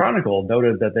Players Chronicle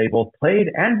noted that they both played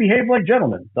and behaved like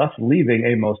gentlemen, thus leaving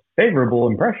a most favorable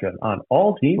impression on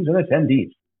all teams and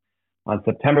attendees. On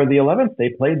September the 11th, they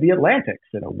played the Atlantics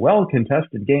in a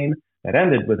well-contested game that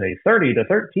ended with a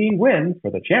 30-13 win for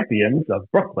the champions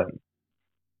of Brooklyn.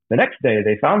 The next day,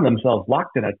 they found themselves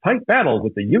locked in a tight battle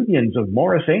with the Unions of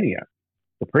Morrisania.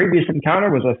 The previous encounter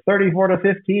was a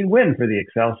 34-15 win for the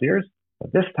Excelsiors,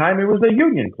 but this time it was the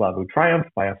Union Club who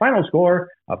triumphed by a final score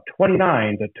of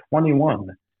 29-21.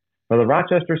 For the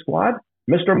Rochester squad,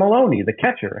 Mr. Maloney, the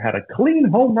catcher, had a clean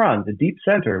home run to deep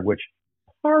center, which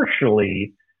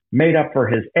partially made up for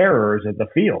his errors at the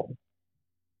field.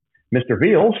 Mr.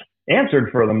 Veals answered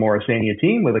for the Morrisania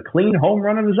team with a clean home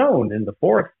run of his own in the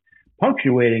fourth,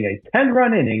 punctuating a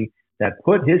 10-run inning that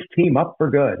put his team up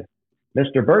for good.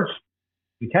 Mr. Burt's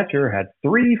catcher had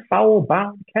 3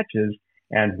 foul-bound catches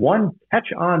and 1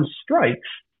 catch-on strikes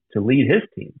to lead his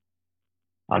team.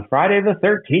 On Friday the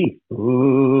 13th,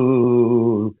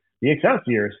 the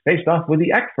Excelsiors faced off with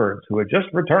the Eckfords, who had just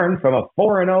returned from a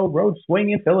 4-0 road swing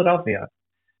in Philadelphia.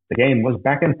 The game was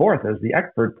back and forth as the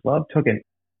Eckford club took an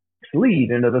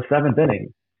lead into the 7th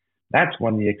inning. That's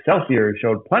when the Excelsiors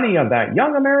showed plenty of that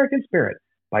young American spirit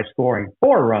by scoring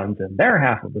 4 runs in their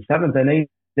half of the 7th and 8th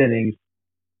innings.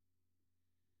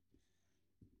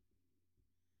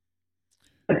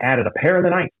 added a pair in the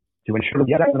ninth to ensure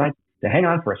the Athletics ninth to hang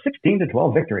on for a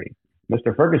 16-12 victory.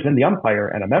 Mr. Ferguson, the umpire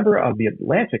and a member of the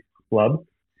Atlantic Club,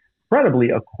 credibly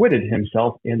acquitted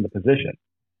himself in the position.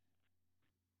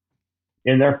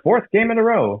 In their fourth game in a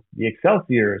row, the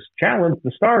Excelsiors challenged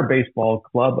the Star Baseball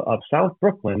Club of South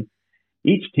Brooklyn.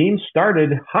 Each team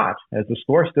started hot as the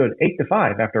score stood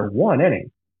 8-5 after one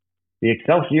inning. The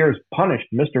Excelsiors punished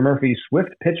Mr. Murphy's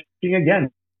swift pitching again,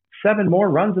 7 more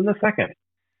runs in the second.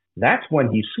 That's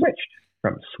when he switched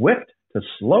from swift to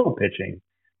slow pitching,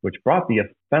 which brought the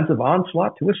offensive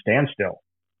onslaught to a standstill.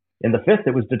 In the fifth,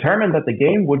 it was determined that the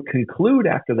game would conclude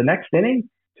after the next inning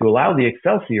to allow the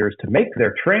Excelsiors to make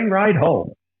their train ride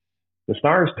home. The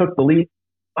Stars took the lead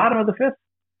bottom of the fifth,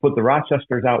 put the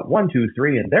Rochesters out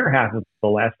 1-2-3 in their half of the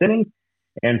last inning,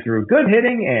 and through good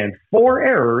hitting and 4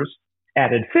 errors,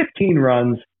 added 15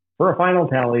 runs for a final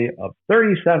tally of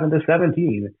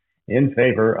 37-17 in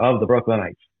favor of the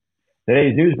Brooklynites.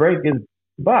 Today's news break is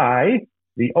by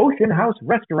the Ocean House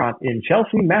Restaurant in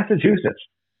Chelsea, Massachusetts.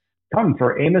 Come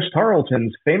for Amos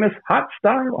Tarleton's famous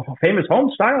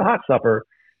home-style hot supper.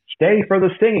 Stay for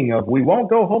the singing of We Won't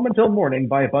Go Home Until Morning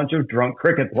by a bunch of drunk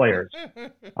cricket players.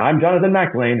 I'm Jonathan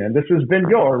McLean, and this has been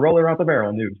your Roller Out the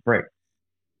Barrel news break.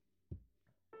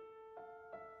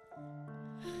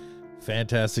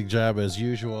 Fantastic job as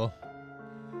usual.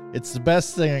 It's the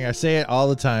best thing. I say it all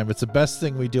the time. It's the best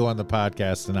thing we do on the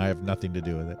podcast, and I have nothing to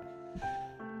do with it.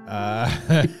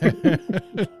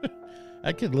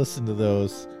 I could listen to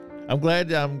those. I'm glad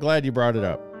you brought it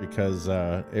up because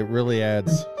it really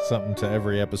adds something to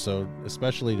every episode,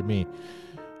 especially to me.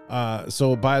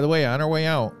 So, by the way, on our way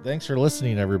out, thanks for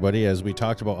listening, everybody, as we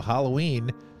talked about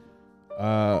Halloween.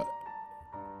 And,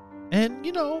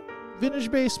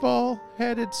 vintage baseball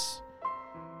had its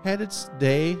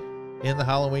day in the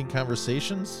Halloween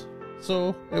conversations,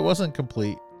 so it wasn't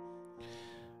complete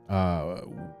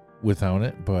without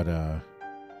it. But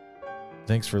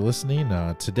thanks for listening.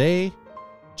 Today,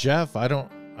 Jeff,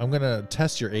 I'm going to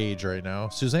test your age right now.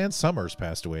 Suzanne Summers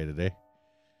passed away today.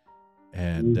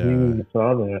 And I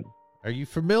saw that. Are you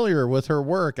familiar with her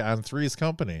work on Three's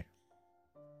Company?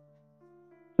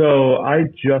 So I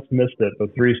just missed it,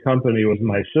 but Three's Company was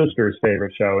my sister's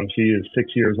favorite show, and she is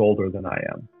 6 years older than I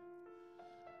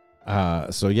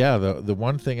am. So yeah, the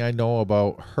one thing I know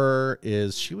about her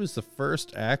is she was the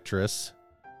first actress.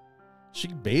 She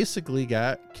basically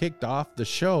got kicked off the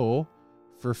show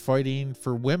for fighting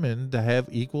for women to have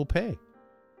equal pay.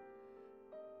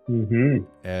 Mm-hmm.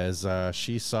 As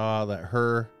she saw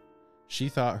that she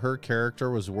thought her character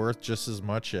was worth just as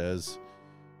much as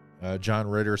John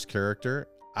Ritter's character.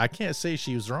 I can't say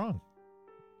she was wrong.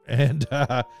 And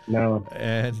no.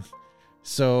 And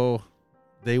so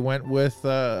they went with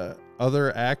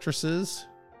other actresses.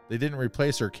 They didn't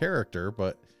replace her character,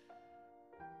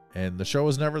 and the show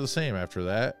was never the same after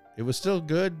that. It was still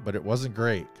good, but it wasn't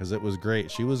great because it was great.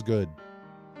 She was good.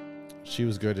 She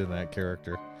was good in that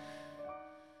character.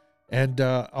 And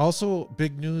also,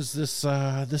 big news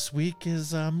this week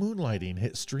is Moonlighting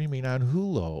hit streaming on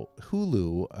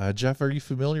Hulu. Jeff, are you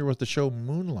familiar with the show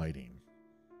Moonlighting?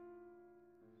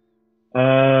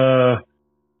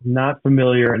 Not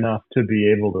familiar enough to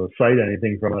be able to cite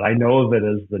anything from it. I know of it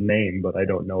as the name, but I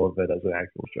don't know of it as an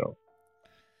actual show.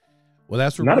 Well,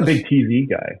 that's where I'm not a big TV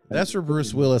guy. That's where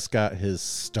Bruce Willis got his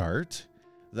start.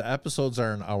 The episodes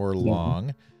are an hour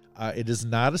long. It is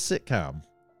not a sitcom.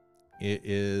 It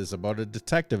is about a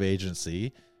detective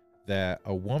agency that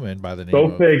a woman by the name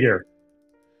Go figure.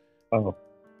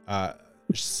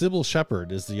 Sybil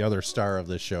Shepherd is the other star of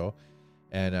this show.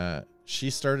 And she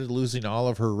started losing all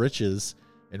of her riches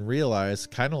and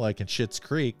realized, kind of like in Schitt's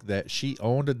Creek, that she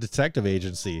owned a detective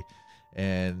agency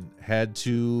and had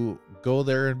to go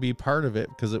there and be part of it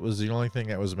because it was the only thing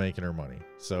that was making her money.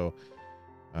 So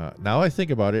now I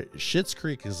think about it, Schitt's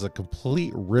Creek is a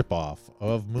complete ripoff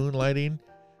of Moonlighting.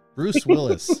 Bruce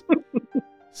Willis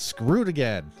screwed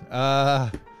again.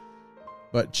 But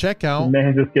check out, the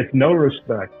man just gets no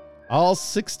respect. All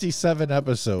 67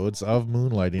 episodes of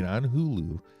Moonlighting on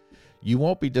Hulu. You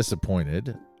won't be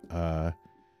disappointed.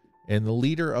 And the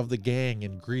leader of the gang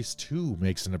in Grease 2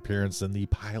 makes an appearance in the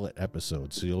pilot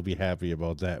episode, so you'll be happy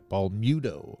about that.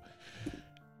 Balmudo.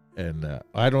 And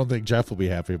I don't think Jeff will be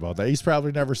happy about that. He's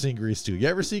probably never seen Grease 2. You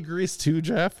ever see Grease 2,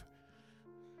 Jeff?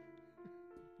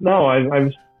 No,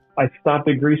 I stopped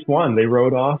at Grease 1. They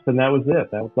rode off, and that was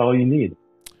it. That was all you need.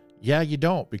 Yeah, you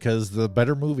don't, because the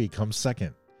better movie comes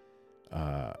second.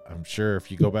 I'm sure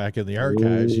if you go back in the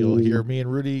archives, you'll hear me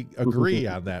and Rudy agree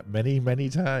on that many, many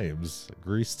times.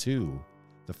 Grease 2,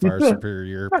 the far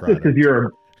superior product.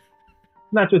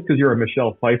 Not just because you're a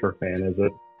Michelle Pfeiffer fan, is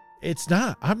it? It's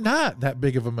not. I'm not that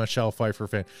big of a Michelle Pfeiffer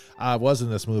fan. I was in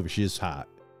this movie. She's hot.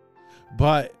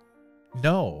 But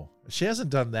no, she hasn't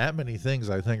done that many things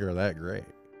I think are that great.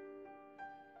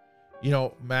 You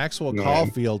know, Maxwell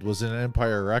Caulfield was in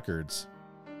Empire Records.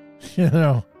 You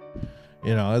know,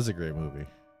 that's a great movie.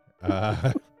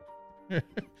 All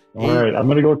right, I'm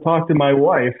going to go talk to my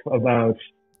wife about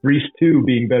Grease 2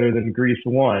 being better than Grease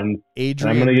 1. And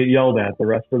I'm going to get yelled at the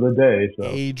rest of the day. So.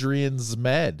 Adrian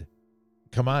Zmed.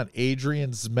 Come on,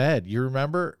 Adrian Zmed. You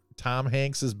remember Tom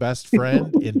Hanks' best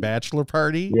friend in Bachelor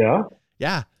Party? Yeah.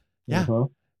 Yeah. Uh-huh.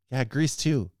 Yeah, Grease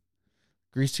 2.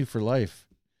 Grease 2 for life.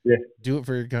 Yeah. Do it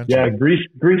for your country. Yeah, Grease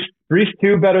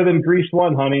 2 better than Grease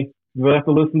 1, honey. You'll have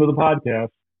to listen to the podcast.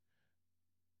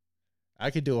 I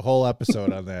could do a whole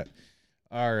episode on that.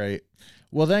 All right.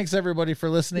 Well, thanks everybody for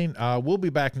listening. We'll be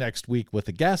back next week with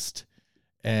a guest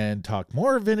and talk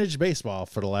more vintage baseball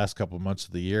for the last couple of months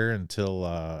of the year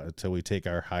until we take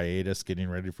our hiatus, getting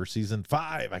ready for season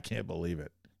 5. I can't believe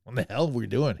it. What the hell are we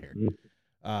doing here?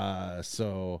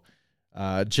 So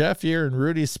Jeff here in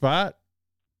Rudy's spot,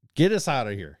 get us out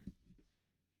of here.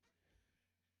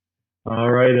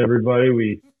 All right, everybody.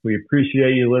 We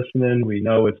appreciate you listening. We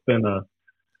know it's been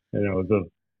the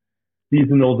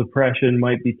seasonal depression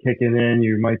might be kicking in.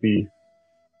 You might be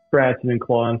scratching and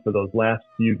clawing for those last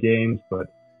few games, but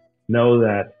know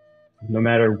that no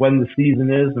matter when the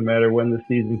season is, no matter when the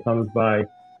season comes by,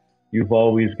 you've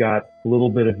always got a little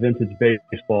bit of vintage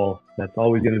baseball that's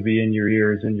always going to be in your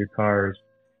ears, in your cars,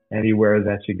 anywhere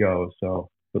that you go. So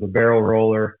for the Barrel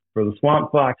Roller, for the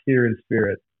Swamp Fox here in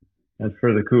spirit, and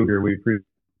for the Cougar, we appreciate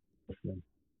listening.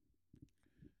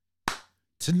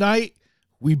 Tonight,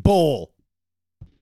 we bowl.